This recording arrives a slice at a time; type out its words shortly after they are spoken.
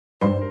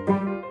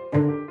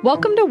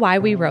Welcome to Why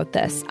We Wrote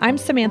This. I'm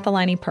Samantha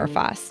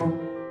Liney-Perfas.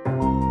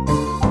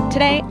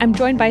 Today, I'm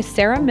joined by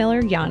Sarah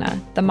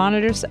Miller-Yana, the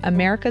Monitor's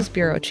America's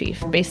Bureau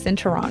Chief based in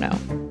Toronto.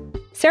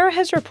 Sarah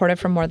has reported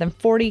from more than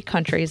 40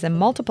 countries in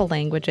multiple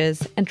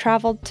languages and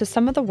traveled to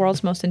some of the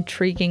world's most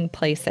intriguing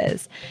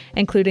places,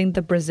 including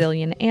the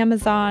Brazilian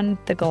Amazon,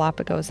 the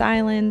Galapagos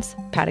Islands,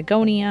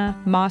 Patagonia,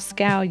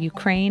 Moscow,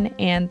 Ukraine,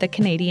 and the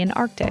Canadian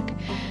Arctic.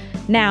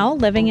 Now,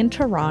 living in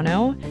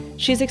Toronto,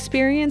 she's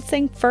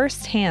experiencing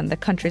firsthand the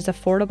country's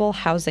affordable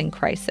housing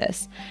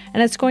crisis,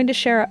 and is going to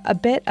share a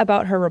bit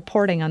about her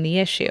reporting on the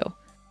issue.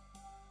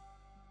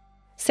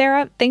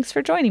 Sarah, thanks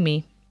for joining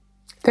me.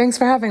 Thanks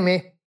for having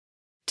me.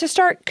 To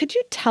start, could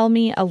you tell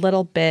me a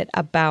little bit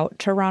about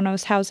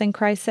Toronto's housing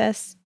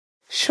crisis?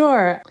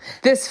 Sure.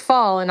 This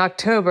fall, in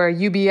October,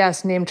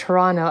 UBS named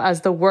Toronto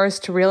as the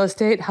worst real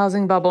estate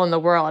housing bubble in the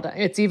world.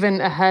 It's even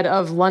ahead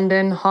of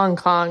London, Hong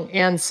Kong,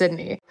 and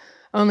Sydney.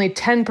 Only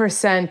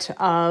 10%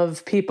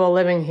 of people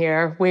living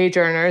here, wage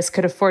earners,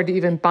 could afford to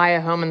even buy a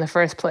home in the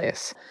first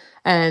place.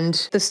 And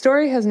the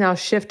story has now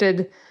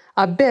shifted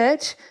a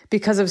bit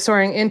because of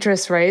soaring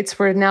interest rates.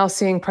 We're now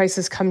seeing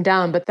prices come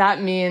down, but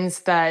that means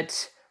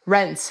that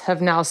rents have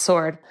now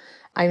soared.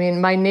 I mean,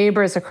 my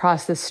neighbors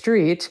across the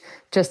street,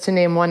 just to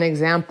name one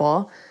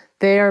example,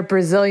 they are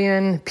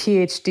Brazilian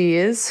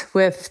PhDs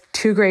with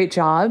 2 great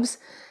jobs,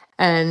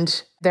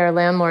 and their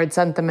landlord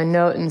sent them a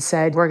note and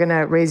said, we're going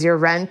to raise your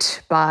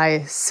rent by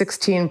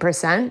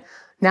 16%.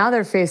 Now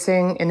they're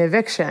facing an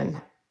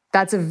eviction.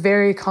 That's a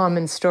very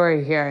common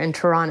story here in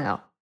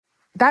Toronto.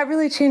 That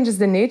really changes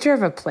the nature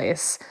of a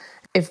place.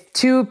 If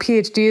 2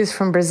 PhDs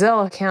from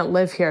Brazil can't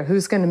live here,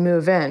 who's going to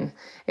move in?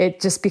 It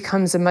just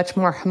becomes a much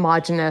more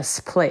homogenous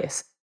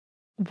place.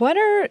 What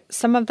are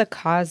some of the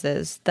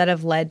causes that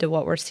have led to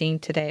what we're seeing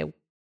today?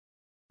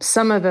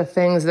 Some of the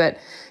things that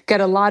get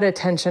a lot of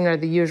attention are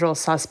the usual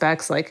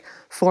suspects like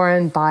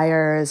foreign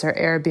buyers or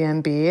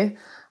Airbnb.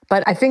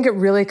 But I think it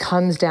really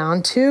comes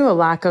down to a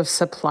lack of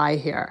supply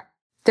here.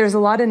 There's a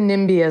lot of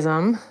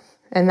NIMBYism,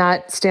 and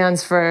that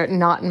stands for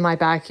not in my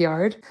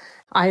backyard.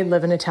 I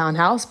live in a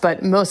townhouse,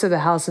 but most of the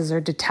houses are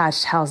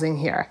detached housing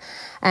here.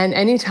 And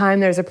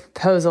anytime there's a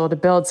proposal to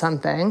build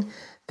something,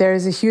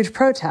 there's a huge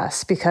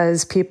protest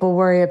because people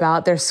worry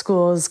about their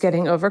schools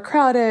getting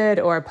overcrowded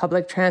or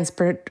public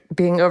transport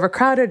being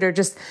overcrowded or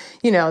just,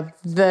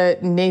 the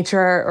nature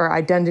or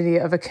identity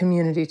of a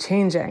community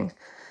changing.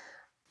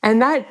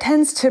 And that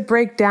tends to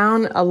break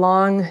down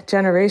along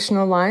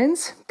generational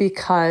lines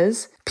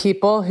because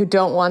people who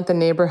don't want the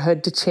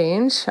neighborhood to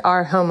change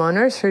are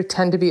homeowners who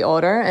tend to be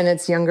older, and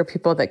it's younger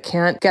people that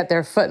can't get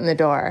their foot in the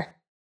door.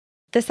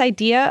 This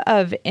idea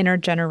of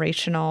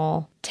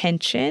intergenerational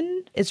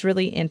tension is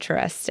really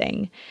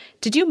interesting.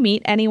 Did you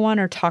meet anyone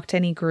or talk to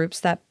any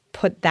groups that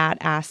put that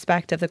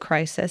aspect of the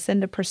crisis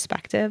into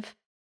perspective?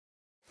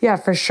 Yeah,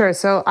 for sure.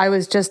 So I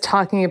was just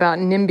talking about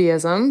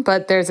NIMBYism,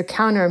 but there's a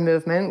counter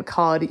movement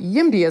called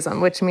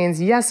YIMBYism, which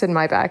means yes in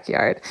my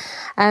backyard.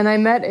 And I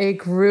met a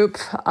group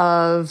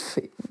of,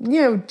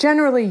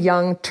 generally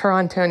young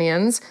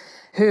Torontonians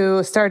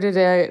who started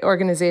an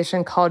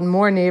organization called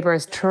More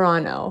Neighbors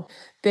Toronto.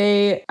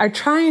 They are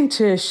trying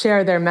to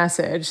share their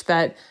message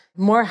that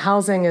more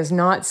housing is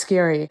not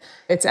scary.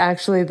 It's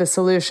actually the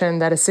solution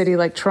that a city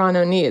like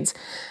Toronto needs.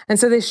 And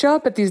so they show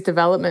up at these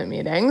development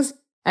meetings,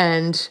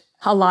 and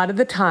a lot of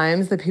the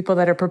times the people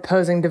that are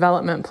proposing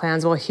development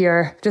plans will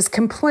hear just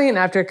complaint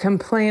after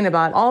complaint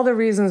about all the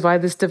reasons why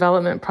this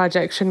development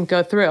project shouldn't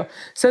go through.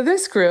 So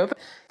this group,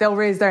 they'll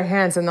raise their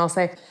hands and they'll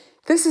say,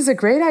 this is a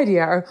great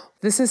idea, or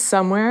this is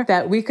somewhere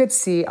that we could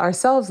see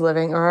ourselves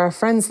living or our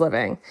friends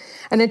living.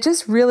 And it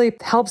just really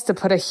helps to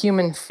put a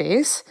human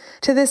face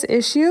to this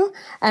issue,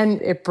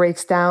 and it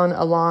breaks down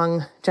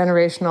along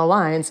generational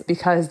lines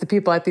because the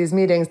people at these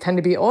meetings tend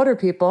to be older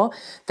people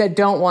that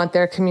don't want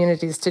their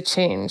communities to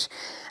change.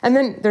 And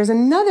then there's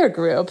another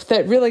group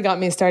that really got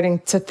me starting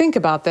to think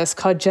about this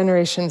called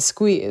Generation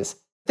Squeeze.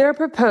 They're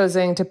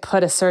proposing to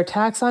put a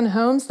surtax on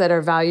homes that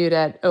are valued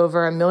at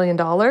over $1 million.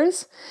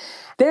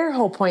 Their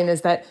whole point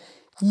is that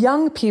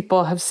young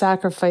people have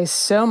sacrificed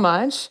so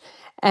much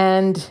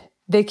and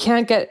they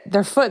can't get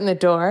their foot in the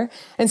door.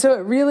 And so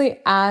it really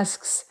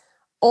asks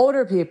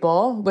older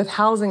people with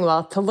housing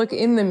wealth to look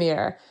in the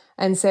mirror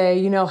and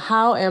say,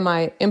 how am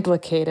I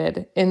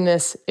implicated in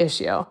this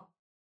issue?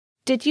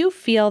 Did you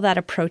feel that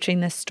approaching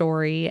this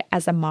story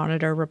as a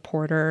Monitor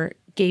reporter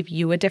gave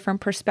you a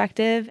different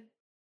perspective?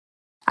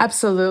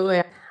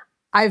 Absolutely.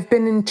 I've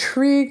been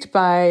intrigued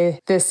by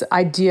this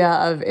idea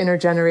of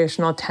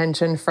intergenerational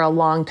tension for a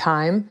long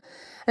time.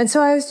 And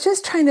so I was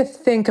just trying to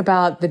think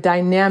about the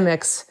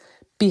dynamics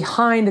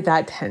behind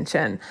that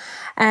tension.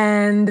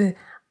 And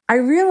I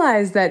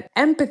realized that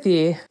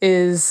empathy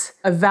is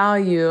a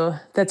value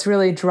that's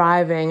really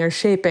driving or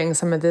shaping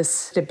some of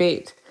this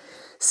debate.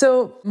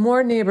 So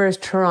More Neighbors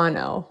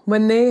Toronto,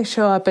 when they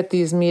show up at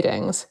these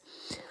meetings,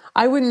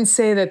 I wouldn't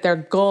say that their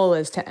goal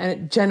is to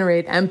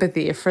generate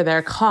empathy for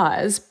their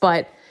cause,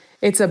 but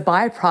it's a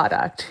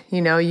byproduct.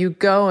 You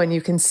go and you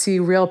can see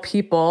real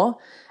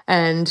people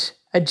and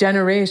a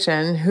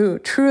generation who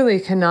truly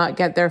cannot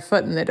get their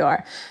foot in the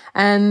door.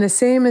 And the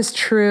same is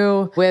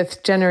true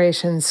with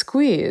Generation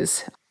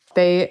Squeeze.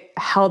 They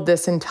held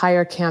this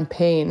entire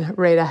campaign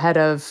right ahead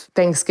of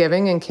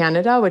Thanksgiving in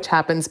Canada, which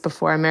happens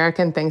before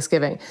American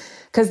Thanksgiving,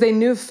 because they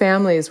knew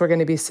families were going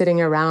to be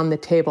sitting around the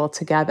table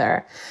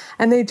together.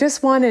 And they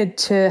just wanted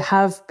to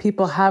have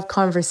people have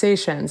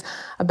conversations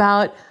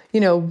about,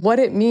 what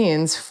it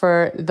means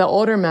for the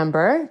older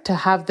member to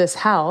have this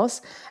house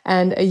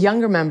and a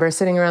younger member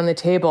sitting around the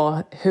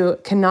table who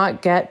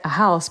cannot get a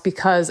house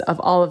because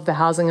of all of the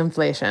housing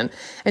inflation,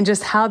 and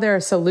just how there are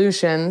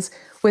solutions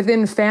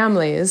within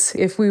families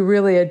if we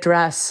really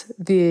address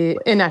the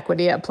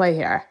inequity at play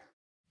here.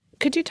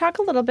 Could you talk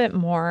a little bit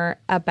more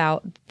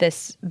about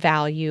this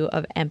value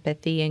of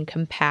empathy and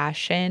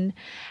compassion?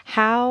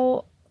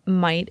 How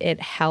might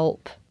it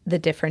help the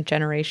different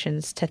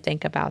generations to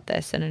think about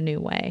this in a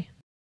new way?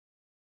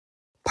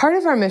 Part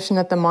of our mission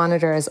at the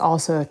Monitor is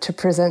also to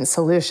present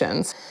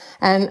solutions.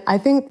 And I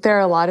think there are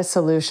a lot of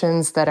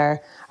solutions that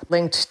are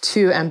linked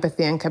to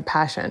empathy and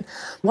compassion.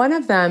 One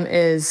of them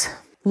is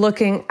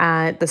looking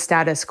at the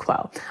status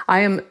quo. I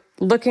am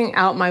looking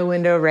out my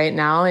window right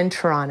now in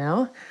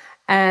Toronto,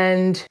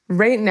 and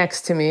right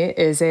next to me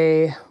is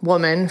a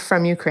woman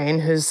from Ukraine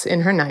who's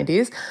in her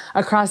 90s.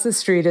 Across the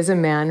street is a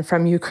man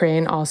from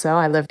Ukraine also.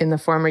 I live in the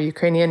former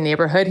Ukrainian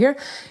neighborhood here.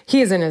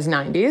 He is in his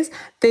 90s.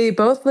 They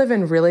both live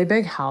in really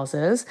big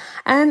houses,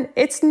 and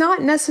it's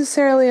not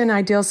necessarily an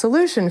ideal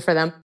solution for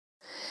them.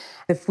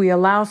 If we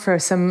allow for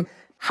some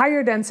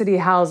higher density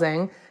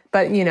housing,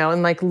 but,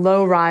 in like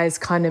low-rise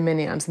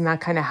condominiums and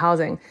that kind of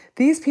housing,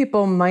 these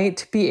people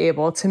might be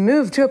able to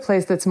move to a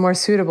place that's more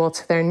suitable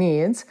to their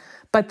needs,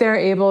 but they're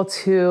able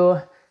to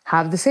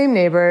have the same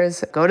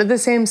neighbors, go to the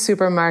same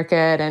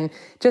supermarket, and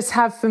just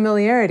have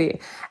familiarity.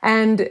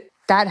 And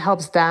that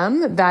helps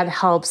them. That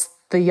helps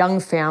the young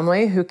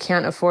family who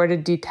can't afford a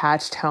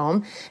detached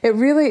home. It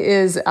really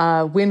is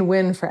a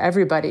win-win for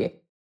everybody.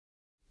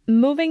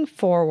 Moving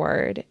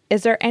forward,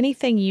 is there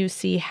anything you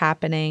see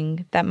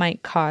happening that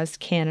might cause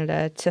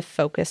Canada to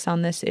focus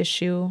on this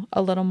issue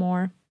a little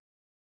more?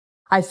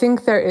 I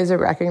think there is a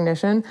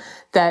recognition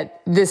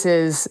that this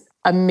is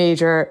a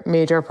major,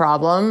 major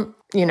problem,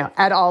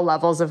 at all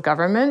levels of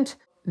government.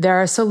 There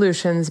are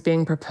solutions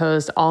being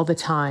proposed all the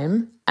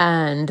time.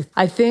 And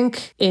I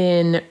think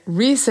in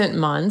recent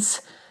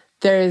months,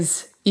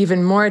 there's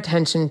even more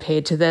attention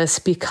paid to this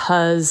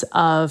because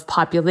of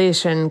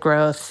population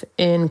growth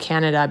in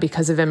Canada,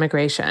 because of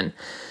immigration.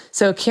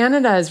 So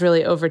Canada has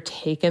really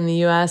overtaken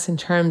the US in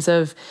terms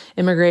of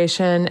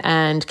immigration,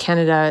 and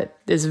Canada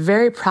is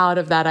very proud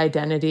of that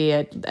identity.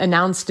 It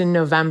announced in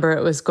November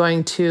it was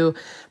going to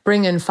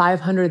bring in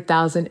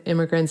 500,000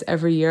 immigrants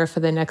every year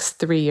for the next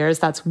 3 years.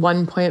 That's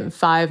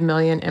 1.5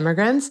 million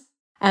immigrants.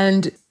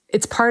 And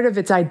it's part of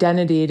its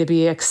identity to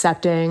be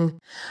accepting.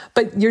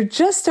 But you're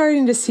just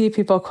starting to see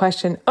people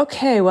question,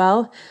 okay,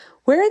 well,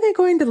 where are they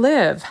going to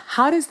live?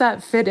 How does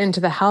that fit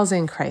into the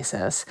housing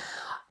crisis?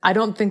 I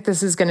don't think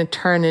this is going to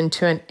turn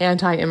into an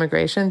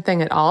anti-immigration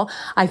thing at all.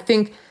 I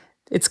think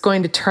it's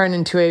going to turn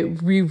into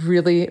we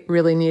really,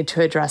 really need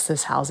to address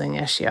this housing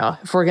issue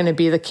if we're going to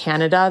be the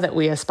Canada that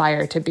we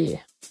aspire to be.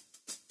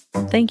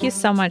 Thank you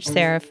so much,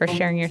 Sarah, for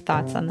sharing your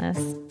thoughts on this.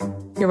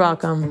 You're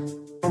welcome.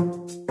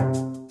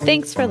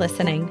 Thanks for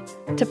listening.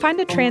 To find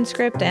a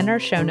transcript and our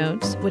show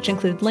notes, which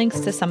include links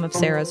to some of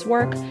Sarah's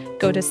work,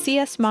 go to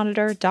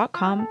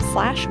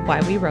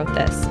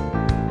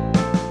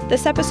csmonitor.com/whywewrotethis.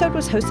 This episode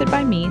was hosted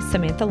by me,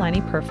 Samantha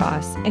Liney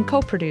Perfas, and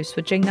co-produced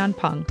with Jingnan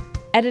Peng,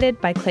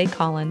 edited by Clay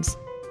Collins.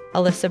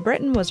 Alyssa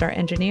Britton was our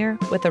engineer,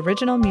 with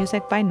original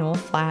music by Noel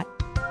Flatt.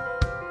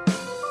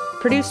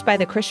 Produced by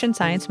the Christian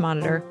Science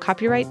Monitor,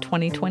 copyright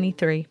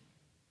 2023.